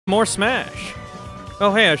more Smash.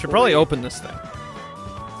 Oh, hey, I should probably open this thing.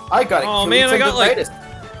 I got it. Oh man, I got like,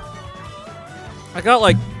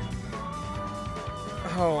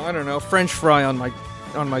 oh, I don't know, French fry on my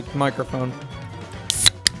microphone.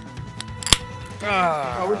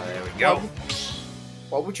 Ah, there we go.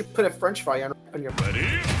 Why would you put a French fry on your buddy?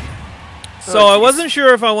 So I wasn't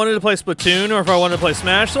sure if I wanted to play Splatoon or if I wanted to play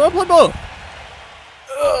Smash, so I'll play both.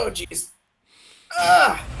 Oh jeez.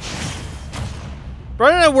 Ah.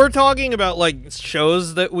 Brian and I were talking about like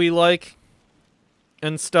shows that we like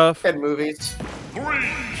and stuff. And movies.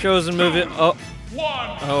 Shows and movies. Oh.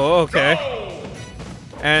 Oh, okay.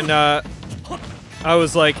 And I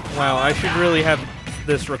was like, wow, I should really have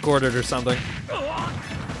this recorded or something.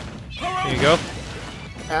 Here you go.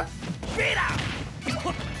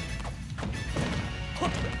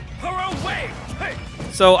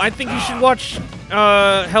 So I think you should watch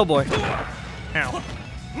Hellboy. Ow.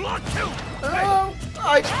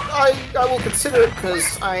 I will consider it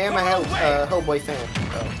because I am a Hellboy fan.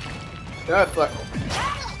 So. Fuck.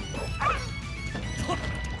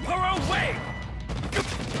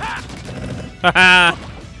 Haha.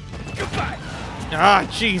 Ah,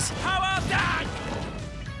 jeez.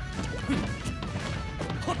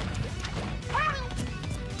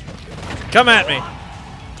 Come at me.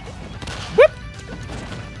 Whoop.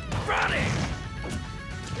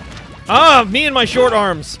 Ah, me and my short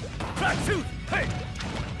arms.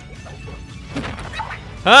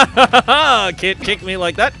 Ha ha ha ha! Can't kick me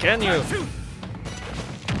like that, can you?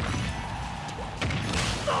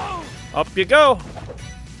 Up you go.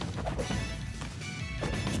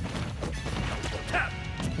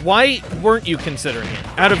 Why weren't you considering it?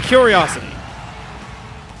 Out of curiosity.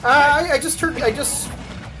 I just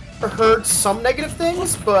heard some negative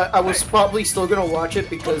things, but I was probably still gonna watch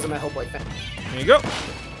it because I'm a Hellboy fan. There you go.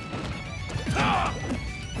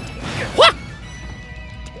 What?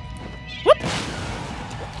 Whoop.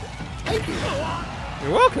 Thank you.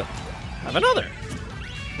 You're welcome. Have another.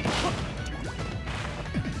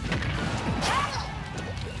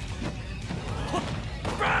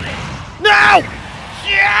 No!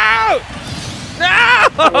 Shoot!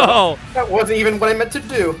 No! That wasn't even what I meant to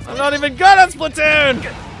do. I'm not even good at Splatoon!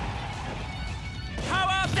 How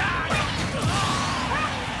about that?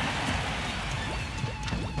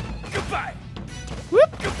 Goodbye.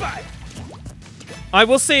 Whoop. Goodbye. I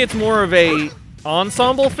will say it's more of a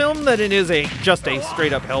ensemble film than it is just a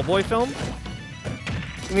straight up Hellboy film.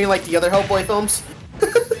 You mean like the other Hellboy films?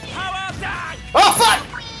 How about that? Oh fuck!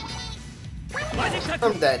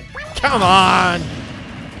 I'm dead. Come on!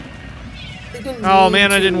 Oh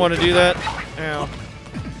man, I didn't want to do that. Ow.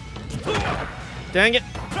 Dang it.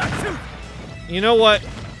 You know what?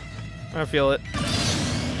 I feel it.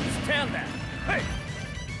 Stand there. Hey.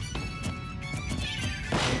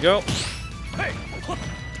 There you go. Hey.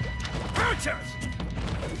 Crouchers.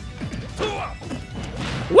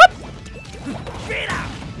 Whoop! Speed up.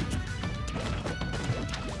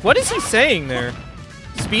 What is he saying there?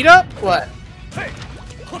 Speed up? What? Hey.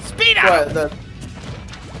 Speed up! What? The...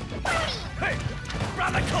 Hey.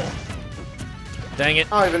 Radical. Dang it.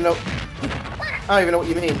 I don't even know what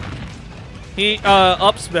you mean. He,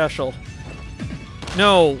 up special.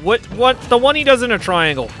 No, what, the one he does in a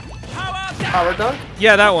triangle. How about that? Power dunk?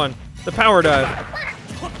 Yeah, that one. The power dive.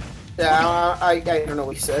 Yeah, I don't know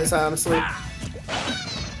what he says, honestly.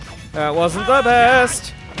 That wasn't the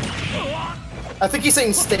best. I think he's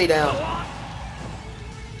saying stay down.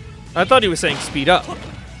 I thought he was saying speed up.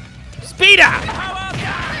 Speed up! How about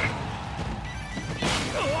that?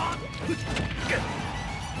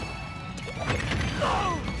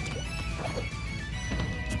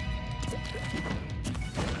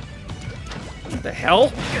 What the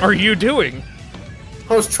hell are you doing?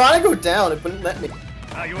 I was trying to go down, it wouldn't let me.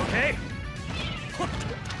 Are you okay?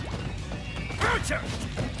 Crouchers.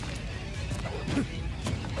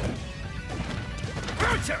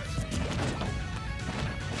 Crouchers.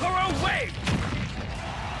 Throw wave.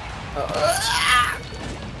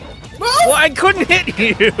 Well, I couldn't hit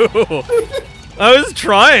you. I was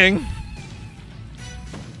trying.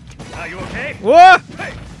 Are you okay? What?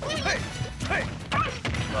 Hey. Hey. Hey.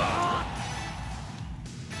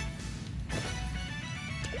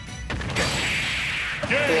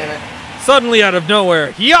 Damn it. Suddenly out of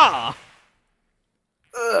nowhere. Yeah.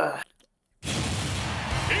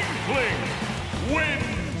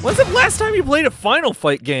 When's the last time you played a Final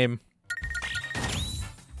Fight game?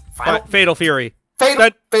 Fatal Fury.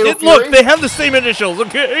 Fatal Fury? Look, they have the same initials,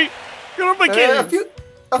 okay? Get off my kids.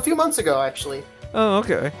 A few months ago, actually. Oh,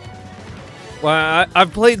 okay. Well,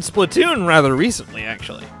 I've played Splatoon rather recently,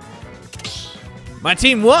 actually. My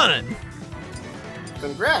team won!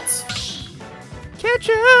 Congrats.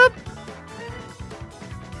 Ketchup!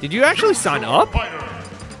 Did you actually sign up?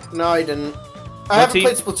 No, I didn't. I haven't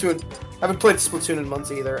played Splatoon. I haven't played Splatoon in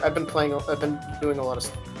months either. I've been doing a lot of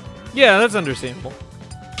stuff. Yeah, that's understandable.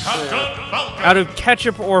 Out of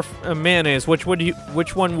ketchup or mayonnaise, which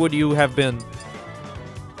one would you have been?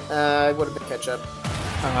 I would have been ketchup.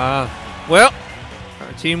 Well,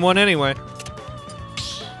 our team won anyway.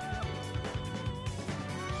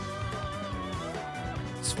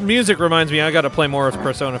 This music reminds me I gotta play more of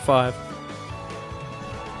Persona 5.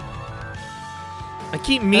 I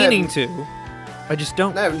keep meaning to. I just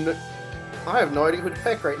don't. I have no idea who to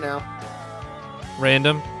pick right now.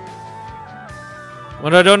 Random.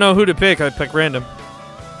 When I don't know who to pick, I pick random.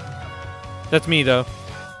 That's me, though.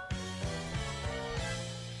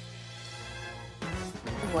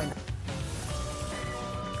 Why not?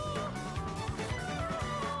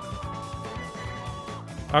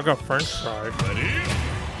 I got French fries.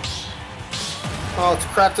 Oh, it's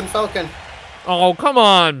Captain Falcon. Oh, come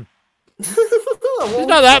on. It's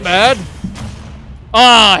not that bad.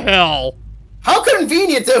 Ah, hell. How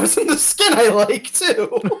convenient that was in the skin I like, too.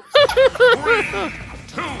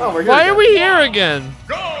 Oh, we're here Why again. are we here again?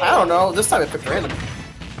 I don't know. This time I picked random.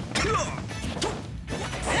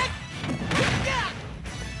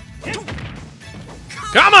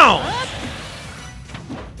 Come on!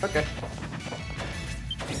 Okay.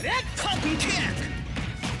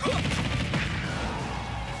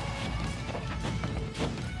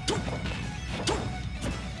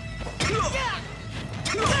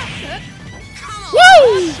 Woo!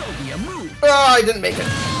 Oh, I didn't make it.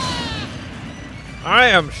 I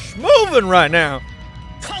am moving right now.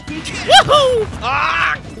 Woohoo!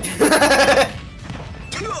 Ah!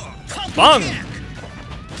 Bung!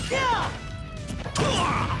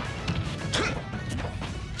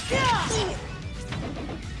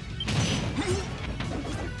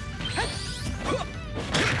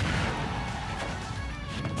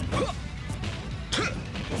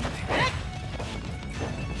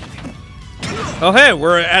 Oh hey,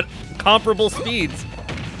 we're at comparable speeds.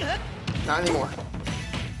 Not anymore.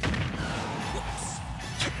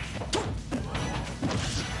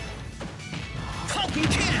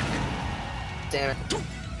 Damn it.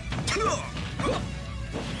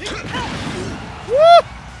 Woo!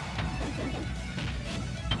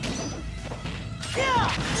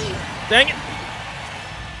 Dang it!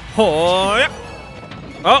 Oh, yeah.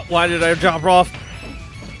 Oh, why did I jump off?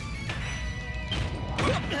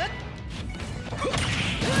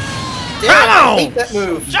 Damn it, I hate that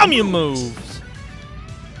move. Show me your moves!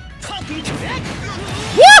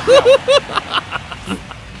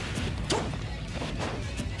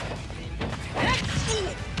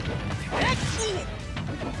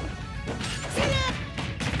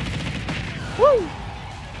 Woo!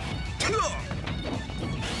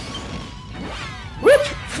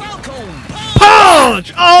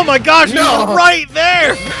 Punch! Oh my gosh, No. you were right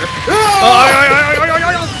there!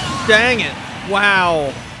 Dang it.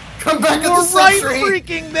 Wow. Come back You at were the right century.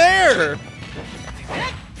 freaking there!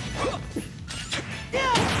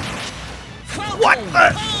 What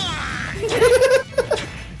the?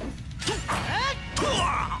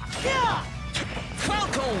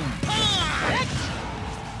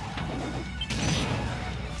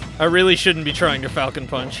 I really shouldn't be trying to Falcon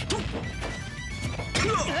Punch.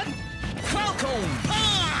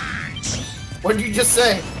 What did you just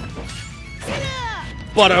say?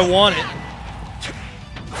 But I want it.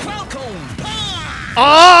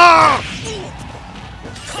 Ah!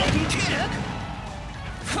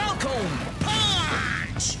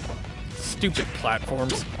 Stupid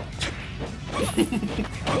platforms.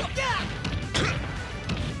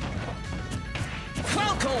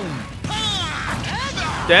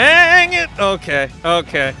 Dang it! Okay,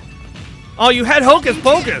 okay. Oh, you had Hocus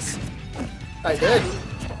Pocus! I did.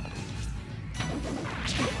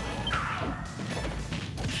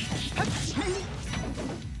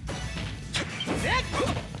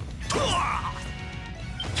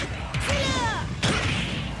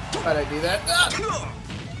 Why'd I do that? Ah!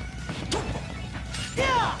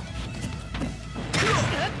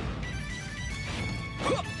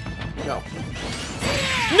 No.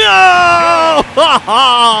 No!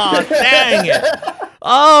 Dang it!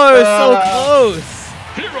 Oh, it was so close.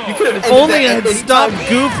 You could have If only I had stopped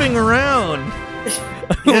goofing around.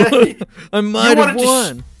 I might have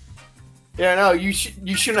won. Yeah, no, you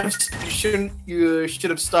should have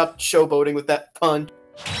stopped showboating with that pun.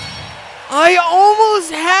 I almost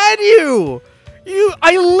had you.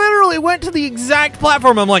 I literally went to the exact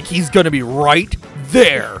platform. I'm like, he's gonna be right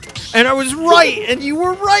there, and I was right, and you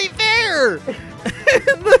were right there.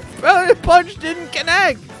 And the punch didn't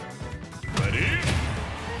connect. Ready?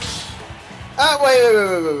 Wait.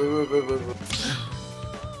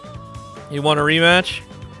 You want a rematch?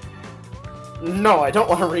 No, I don't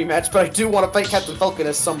want a rematch, but I do want to fight Captain Falcon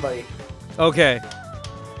as somebody. Okay.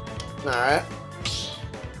 Alright.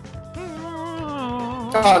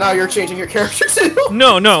 Oh, now you're changing your character too?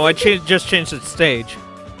 No, I just changed the stage.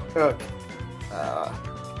 Okay.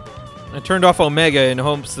 I turned off Omega in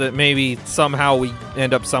hopes that maybe somehow we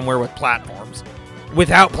end up somewhere with platforms.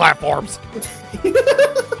 Without platforms!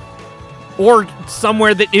 Or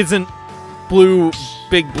somewhere that isn't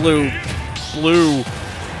big blue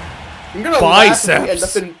I'm gonna biceps.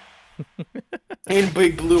 laugh if we end up in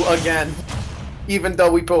Big Blue again. Even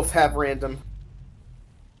though we both have random.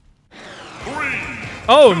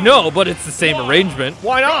 Oh no, but it's the same arrangement.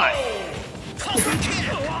 Why not?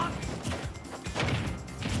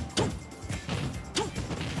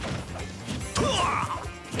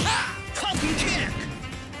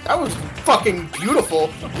 That was fucking beautiful.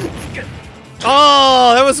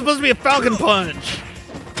 Oh, that was supposed to be a Falcon Punch.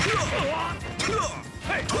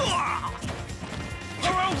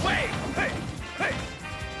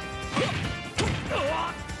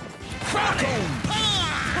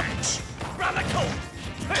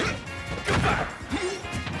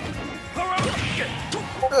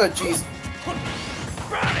 Oh, jeez.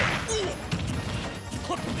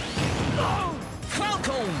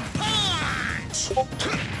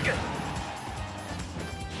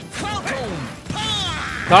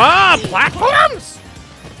 Ah, platforms?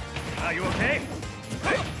 Are you okay?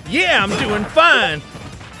 Yeah, I'm doing fine.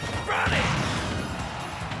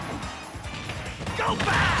 Go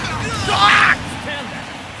back! Ah! Stand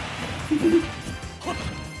there.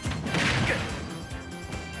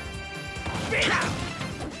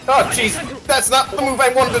 Oh, jeez. That's not the move I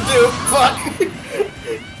wanted to do. Fuck.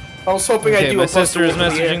 I was hoping I'd Okay, do my a buster sister is over the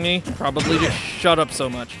air. messaging me. Probably to shut up so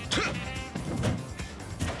much.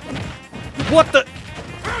 What the?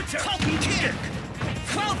 Copy kick!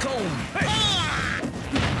 Falcon!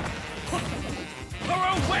 Her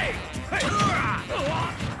away!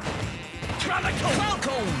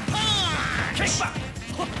 Falcon! Kick back!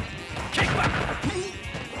 Kick back!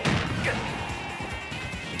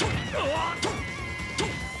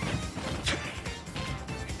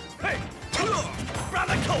 Hey!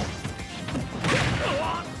 Radical!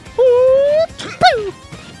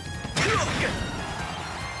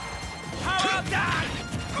 How about that?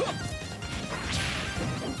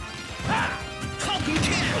 Copy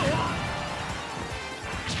kick!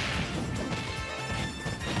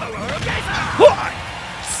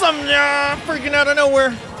 Some freaking out of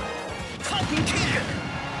nowhere. Copy kick!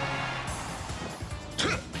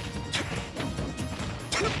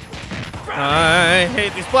 I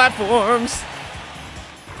hate these platforms.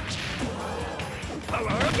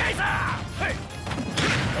 Hey!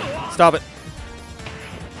 Stop it.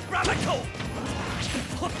 Radical!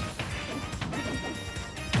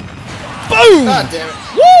 Boom! God damn it.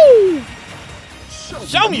 Woo!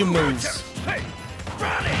 Show me your moves. Hey!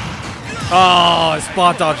 Ronnie! Oh,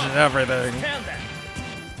 spot dodging everything. Stand there!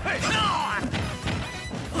 Hey!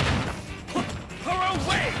 Her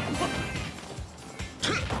away!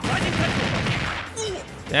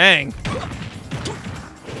 Dang.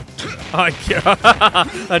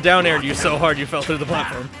 I down aired you so hard you fell through the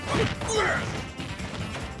platform.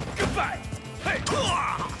 Goodbye! Hey!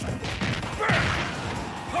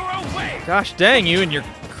 Her away! Gosh dang you and your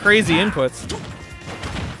crazy inputs.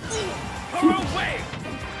 Her away!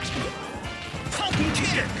 Copy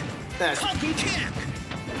kick! That- Copy kick!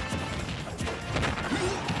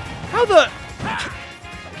 How the?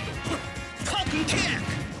 Copy kick!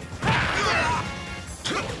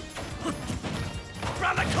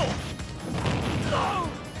 Radical!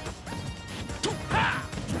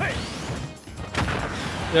 Hey!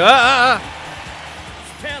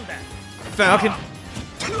 Stand there! Falcon.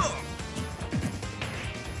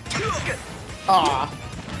 Aw.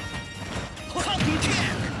 Copy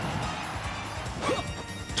kick!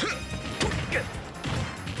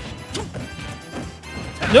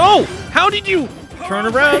 No! How did you turn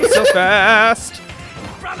around so fast?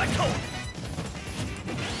 Radical!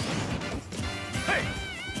 Hey!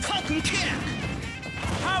 Copy kick!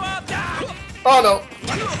 How about that? Oh no.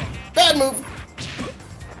 Bad move.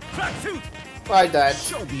 Front two! I died.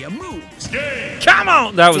 Show me a moves! Come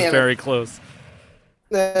on! That was Damn it. very close.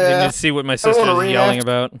 Didn't you see what my sister wanna was yelling rematch.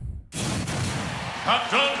 about?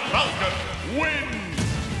 Captain Falcon wins!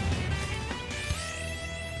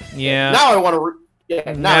 Yeah. Now I want to.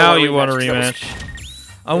 Now you want a rematch.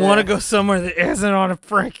 rematch. I want to go somewhere that isn't on a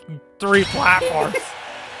freaking 3 platforms.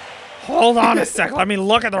 Hold on a sec. Let me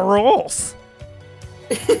look at the rules.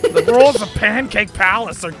 The rules of Pancake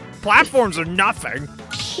Palace are platforms are nothing.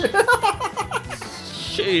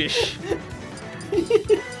 Sheesh.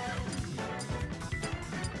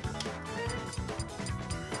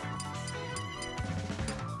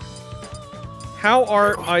 How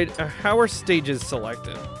are stages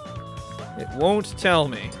selected? It won't tell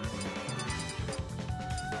me.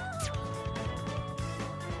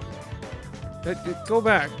 Go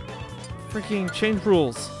back. Freaking change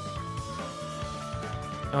rules.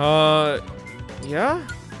 Yeah?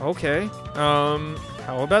 Okay.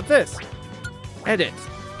 How about this? Edit.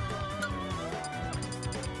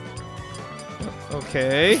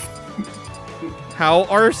 Okay. How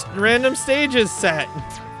are random stages set?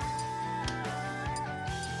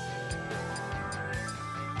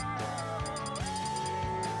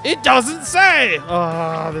 It doesn't say!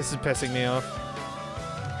 Oh, this is pissing me off.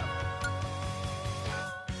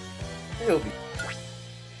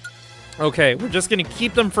 Okay, we're just gonna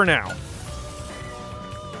keep them for now.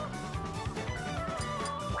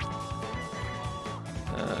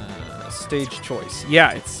 Stage choice.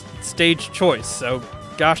 Yeah, it's stage choice, so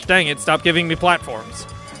gosh dang it, stop giving me platforms.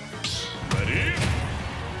 Ready?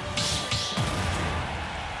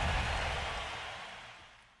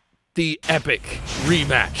 The epic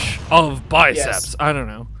rematch of biceps. Yes. I don't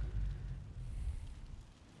know.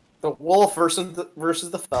 The wolf versus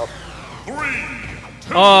the falcon. 3,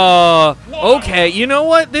 2, Okay, you know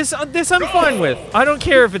what? This I'm fine with. I don't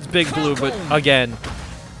care if it's Big Blue, but again,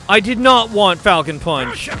 I did not want Falcon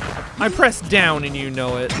Punch. I pressed down and you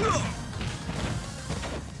know it.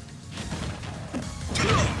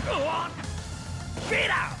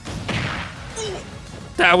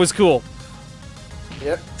 That was cool.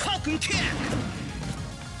 Yep.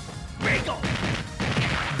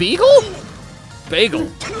 Beagle? Bagel.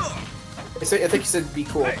 I think you said be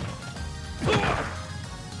cool.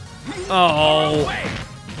 Oh.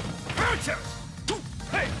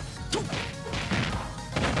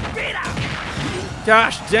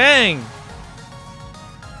 Gosh dang.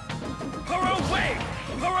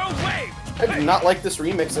 I do not like this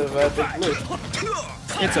remix of Big Blue.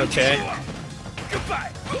 It's okay.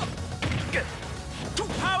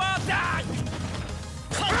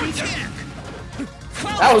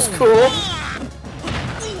 That was cool.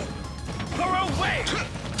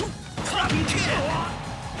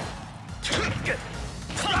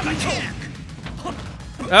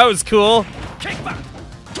 That was cool.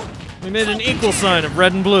 We made an equal sign of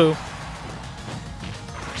red and blue.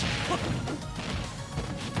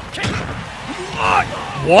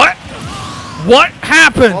 What? What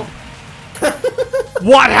happened?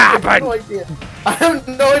 What happened? No idea. I have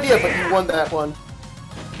no idea, but you won that one.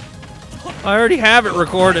 I already have it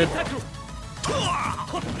recorded.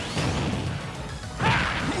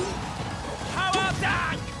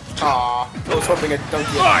 Aw, I was hoping I'd dunk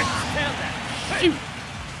you. Shoot.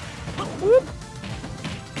 Whoop.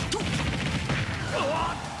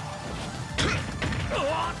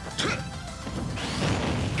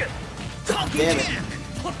 Damn it.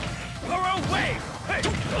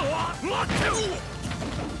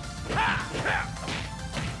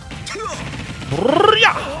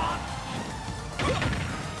 Brrrya.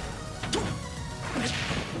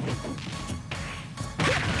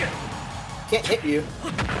 Can't hit you.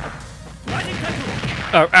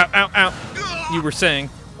 Oh, ow, ow, ow. You were saying.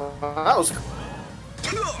 That was cool.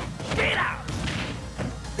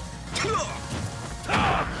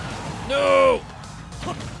 No!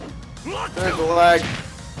 There's the lag.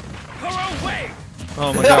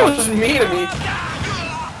 Oh my That gosh. was me to me.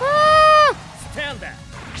 Stand there.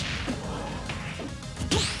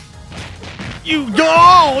 You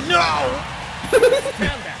no! No!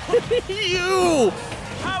 Stand there. You!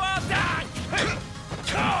 How about that?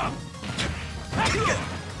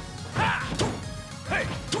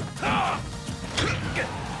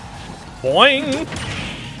 Boing!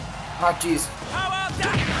 Ah, jeez. How about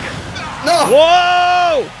that? No!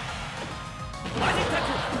 Whoa!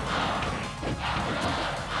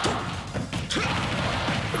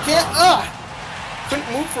 I can't. Couldn't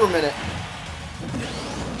move for a minute.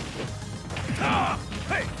 Ah.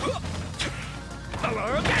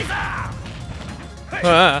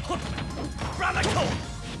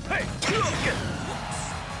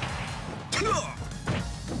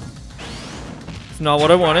 It's not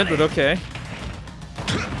what I wanted, but okay.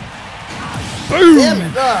 Boom! Damn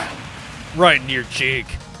it! Right in your cheek.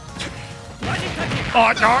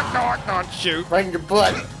 Oh, no, shoot. Right in your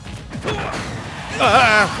butt.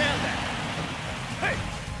 Ah.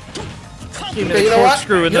 Give me Okay, the you know what?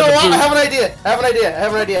 corkscrew You and know then what? the I boot. have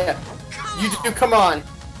an idea. You do. Come on.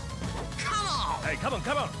 Hey, come on,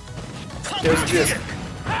 come on. There's this.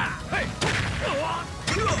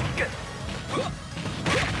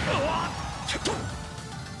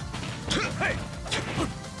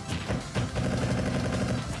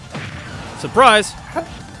 Surprise!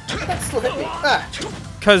 That still hit me. Ah.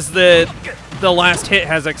 Because the last hit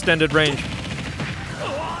has extended range.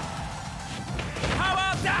 How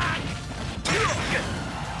about that?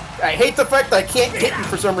 I hate the fact that I can't hit you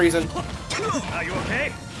for some reason. Are you okay?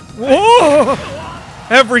 Whoa!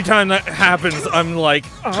 Every time that happens, I'm like,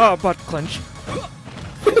 butt clench.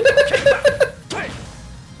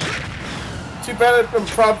 Too bad you're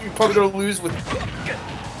probably gonna lose with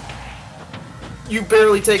you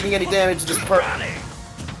barely taking any damage this part.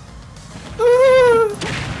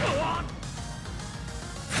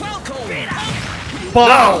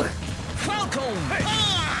 Bomb!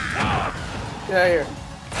 Yeah, here.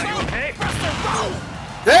 Are you okay?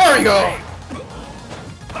 There we go!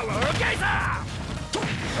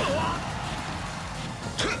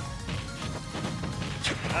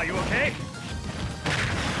 Are you okay?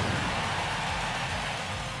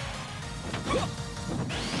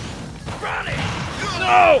 Ronnie!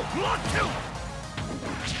 No!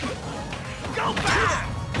 Go back!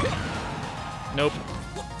 Nope.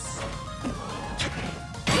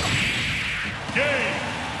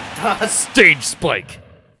 Stage spike.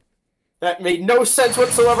 That made no sense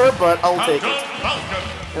whatsoever, but I'll take it.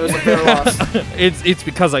 It was a fair loss. It's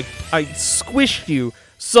because I squished you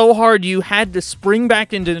so hard you had to spring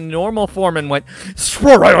back into normal form and went.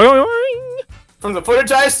 From the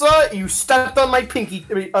footage I saw, you stepped on my pinky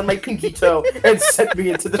toe and sent me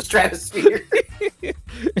into the stratosphere.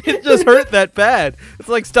 It just hurt that bad. It's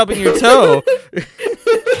like stubbing your toe.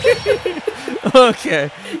 Okay.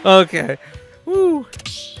 Woo.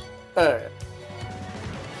 Alright.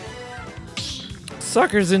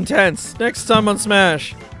 Sucker's intense. Next time on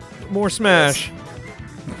Smash. More Smash.